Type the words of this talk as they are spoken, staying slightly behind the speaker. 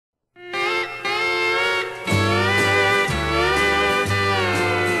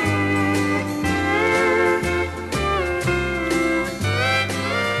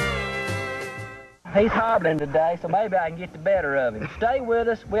wobbling today, so maybe I can get the better of him. Stay with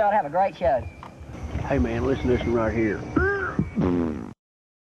us. We ought to have a great show. Hey, man, listen to this one right here.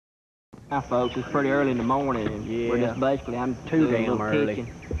 Now, folks, it's pretty early in the morning, and we're just basically, I'm too damn early.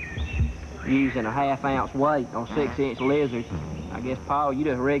 Pitching, using a 1/2 ounce weight on 6-inch lizards. I guess, Paul, you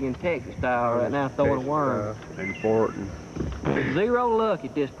just rigging Texas style right now, throwing a worm. Important. 0 luck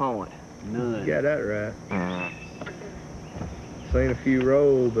at this point. None. You got that right. Seen a few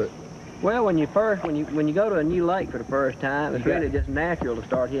roll, but well, when you go to a new lake for the first time, it's really just natural to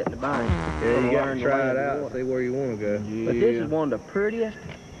start hitting the bank. yeah, you got to try it out and see where you want to go. Yeah. But this is one of the prettiest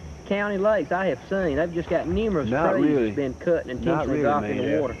county lakes I have seen. They've just got numerous trees that's been cut and intentionally dropped in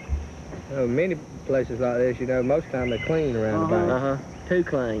the water. Many places like this, you know, most of the time they clean around the bank. Too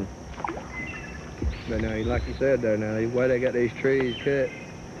clean. But now, like you said, though, now the way they got these trees cut,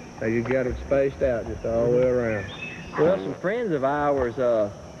 they just got them spaced out just all the way around. Well, some friends of ours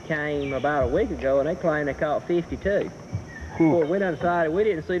came about a week ago, and they claimed they caught 52. Boy, we done decided we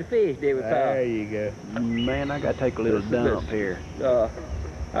didn't see the fish, did we, Paul? There you go. Man, I got to take a little dump here.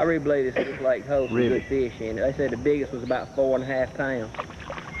 I really believe this lake holds some good fish in it. They said the biggest was about 4.5 pounds.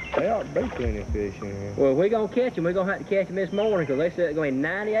 They ought to be plenty of fish in here. Well, if we're going to catch them, we're going to have to catch them this morning, because they said it's going to be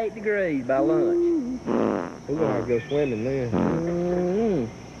 98 degrees by lunch. We're going to have to go swimming then.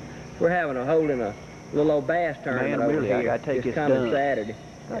 We're holding a little old bass tournament Man, over really, here. I got to take this this dump. Saturday.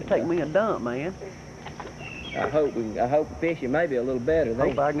 I got to take me a dump, man. I hope the fishing may be a little better. I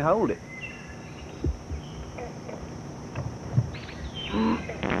hope I can hold it.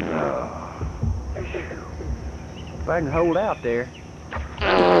 If I can hold out there.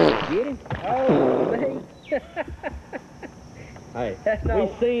 Get him? Oh, me. Hey,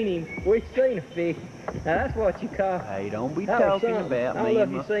 we've seen him. We've seen a fish. Now, that's what you call... Hey, don't be talking about me. I don't know if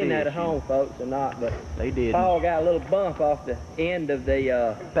you've seen that at home, folks, or not, but... They did. Paul got a little bump off the end of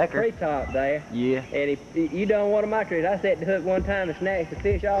the treetop there. Yeah. And you done one of my trees. I set the hook one time and snatched the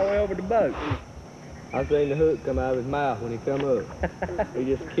fish all the way over the boat. I seen the hook come out of his mouth when he come up. He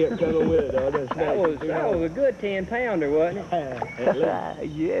just kept coming with it. That was a good 10-pounder, wasn't it? At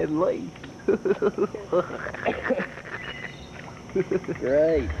least. Yeah, at least.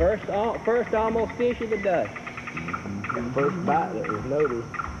 Great. First almost fish of the day. First bite that was noticed.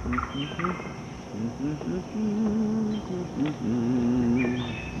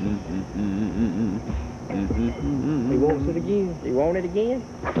 He wants it again. You want it again?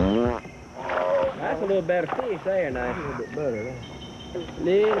 That's a little better fish there now. A little bit better,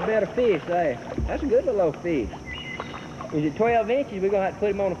 Little better fish there. That's a good little old fish. Is it 12 inches? We're going to have to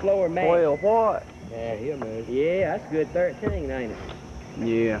put him on the floor and match. 12 what? Yeah, he'll move. Yeah, that's a good 13, ain't it?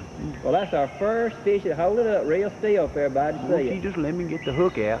 Yeah. Well, that's our first fish. Hold it up real still for everybody to see Won't it. you just let me get the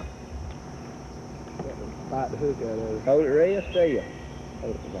hook out? Bite the hook out of it. Hold it real still.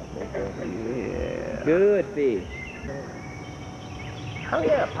 Yeah. Good fish.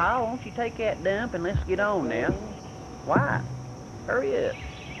 Hurry up, Paul. Won't you take that dump and let's get on now? Why? Hurry up.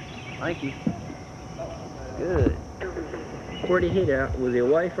 Thank you. Good. Where'd he hit out? Was he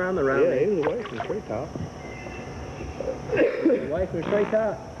away from the round? Yeah, he was away from the treetop. Away from the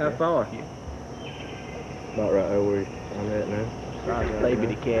treetop? How far? About right there where he's on that now. Maybe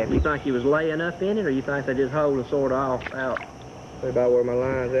the cat. You think he was laying up in it, or you think they just holding sort of off out? About where my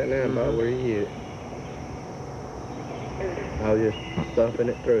line's at now, about where he hit it. I was just bumping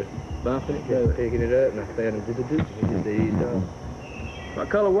it through. Bumping it through. Picking it up, and I fed him. He just eased off. What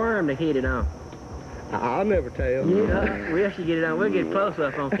color worm they hit it on? I'll never tell. Yeah, we actually get it on. We'll get close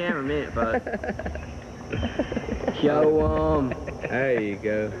up on camera in a minute, folks. Show 'em. There you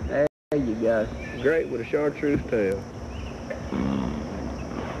go. There you go. Great with a chartreuse tail.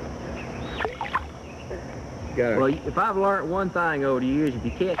 Well, if I've learned one thing over the years, if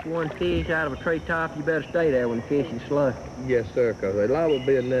you catch one fish out of a treetop, you better stay there when the fish is slow. Yes, sir, because there's liable to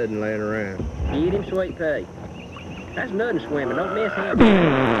be a nuddin laying around. Get him, sweet pea. That's nothing swimming. Don't miss him.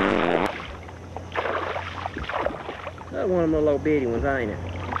 That's one of them little bitty ones, ain't it?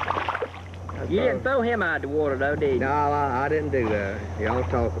 You didn't throw him out of the water, though, did you? No, I didn't do that. Y'all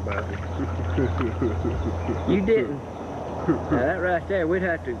talk about it. You didn't. Now, that right there, we'd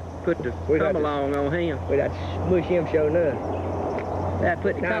have to put the come-along on him. We'd have to smush him sure enough. That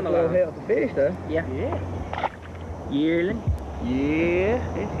put the come-along. Nice little healthy fish, though. Yeah. Yeah. Yearling. Yeah.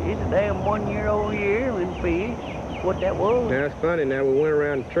 It's a damn 1-year-old yearling fish. What that was. Now, it's funny. Now, we went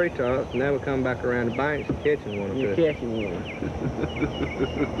around the treetops, and now we come back around the banks and catching one or two. You're catching one.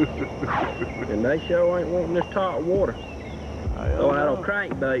 And they sure ain't wanting this top water. Oh, that old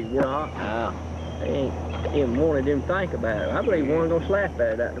crankbait work. No. They ain't even wanted them to think about it. I believe one gonna slap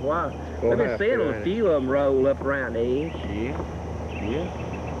at it after a while. I've been seeing a few of them roll up around the edge. Yeah. Yeah.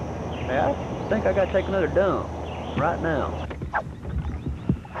 Yeah. think I gotta take another dump right now.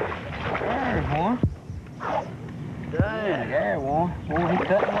 There's one. Dang. There's one. Boy, he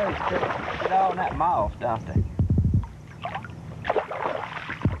cut loose. Get all that moss, don't they?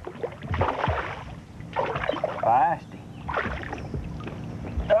 Feisty.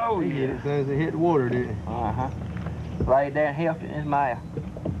 Oh, He hit it yeah. as soon as it hit the water, didn't it? Uh-huh. Laid there and helped it in his mouth.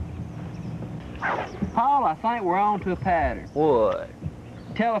 Paul, I think we're on to a pattern. What?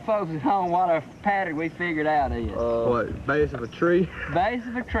 Tell the folks at home what our pattern we figured out is. What, base of a tree? Base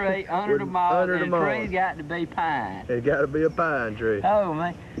of a tree, under the With- moss, under the and the moss. tree's got to be pine. It got to be a pine tree. Oh,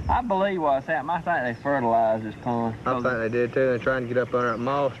 man. I believe what's happening. I think they fertilized this pond. I think they did too. They're trying to get up under that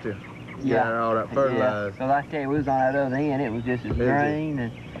moss to get out all that fertilizer. Because I tell you, we was on that other end, it was just as green.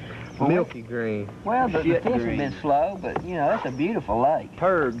 And, Milky green. well, the Shit fishing's green. been slow, but, you know, it's a beautiful lake.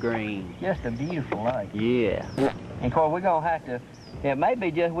 Turd green. Just a beautiful lake. Yeah. And, of course, we're going to have to, it may be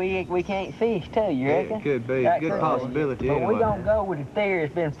just we can't fish, too, you reckon? It could be. That Good could be. possibility But anyway. we don't go with the theory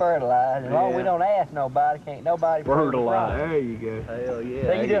it's been fertilized. As long as we Yeah. don't ask nobody, can't nobody prove it Fertilize. wrong. There you go. Hell yeah. So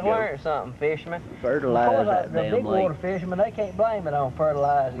there you just go. learned something, fisherman. Fertilize Of course, that the damn big lake. water fishermen, they can't blame it on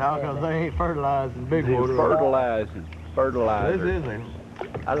fertilizing. No, can because they? they ain't fertilizing big Dude, water. fertilizing. This Fertilizer. is a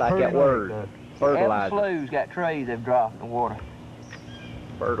I like pretty that word. lake, Every Fertilizer. slough's got trees they've dropped in the water.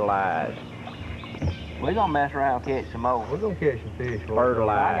 Fertilize. We're gonna mess around and catch some more. We're going to catch some fish. for it. I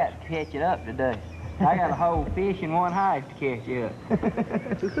Fertilize. got to catch it up today. I got a whole fish in one hive to catch you up.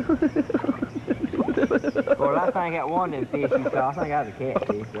 Well, I think that one of them fish you caught, I think I was a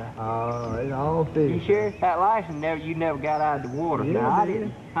catfish. Oh, it's all You fish. sure? That last one, you never got out of the water. Yeah, No, I I did.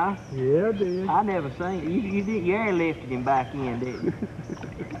 didn't. Huh? Yeah, I did. I never seen you did. You airlifted him back in, didn't you?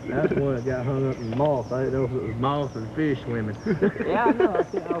 That's one that got hung up in moss. I didn't know if it was moss or fish swimming. Yeah, I know. I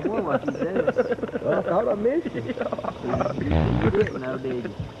was wondering what you did. Well, I thought I missed it. You didn't know,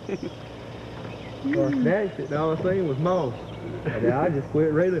 did you? Well, I snatched it, and all I seen was moss. And then I just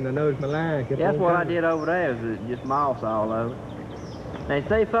quit reeling. I noticed my line kept That's on what I coming. did over there, was just moss all over. They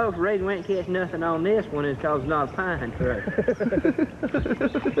say folks the reason we ain't catch nothing on this one is because it's not a pine tree.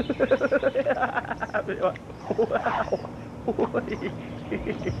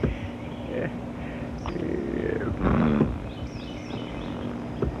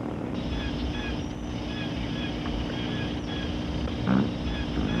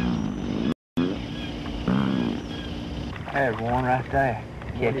 There's one right there.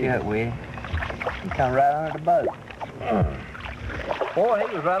 Catch you up with him. He come right under the boat. Boy,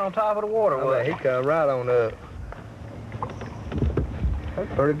 he was right on top of the water, Oh, wasn't he come right on up.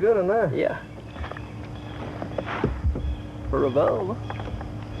 That's pretty good in there. Yeah. For a bowl.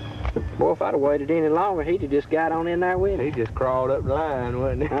 Boy, if I'd have waited any longer, he'd have just got on in there with me. He just crawled up the line,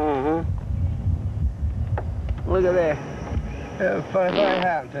 wasn't he? Uh-huh. Look at that. Yeah, a funny thing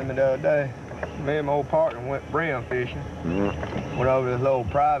happened to me the other day. Me and my old partner went brim fishing. Went over to this little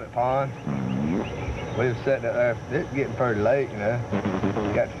private pond. We was sitting up there. It's getting pretty late, you know.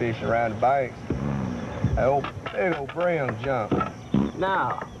 Got to fishing around the banks. That big old brim jumped.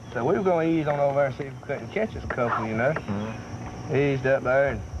 No. So we were going to ease on over there and see if we couldn't catch us a couple, you know. Eased up there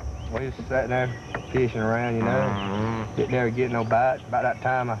and we was sitting there fishing around, you know. Didn't ever get no bite. About that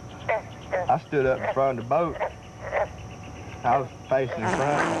time I stood up in front of the boat. I was facing in front,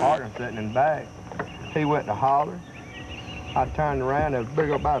 my partner sitting in the back. He went to holler. I turned around, and a big,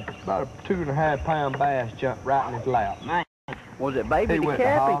 about a 2.5 pound bass jumped right in his lap. Man, was it baby He the went to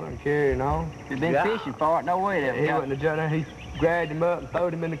cappy? hollering, carrying on. He'd been Yeah. fishing for it, no way that He went to jump down, he grabbed him up and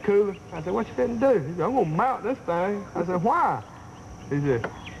throwed him in the cooler. I said, what you finna do? He said, I'm gonna mount this thing. I said, why? He said,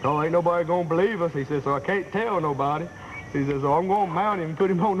 oh, ain't nobody gonna believe us. He said, so I can't tell nobody. He said, so I'm gonna mount him and put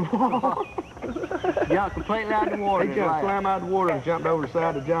him on the wall. Jumped completely out of the water. He jumped, swam out of the water and jumped over the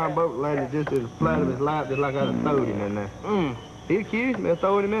side of the giant boat and landed just at the flat of his lap, just like I'd have throwed him in there. He accused me of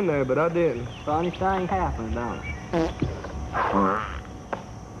throwing him in there, but I didn't. Funny thing happened, don't it?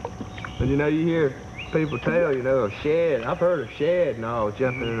 But you know, you hear people tell, you know, a shad. I've heard of shad and all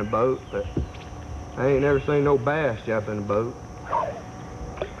jumping in a boat, but I ain't never seen no bass jump in a boat.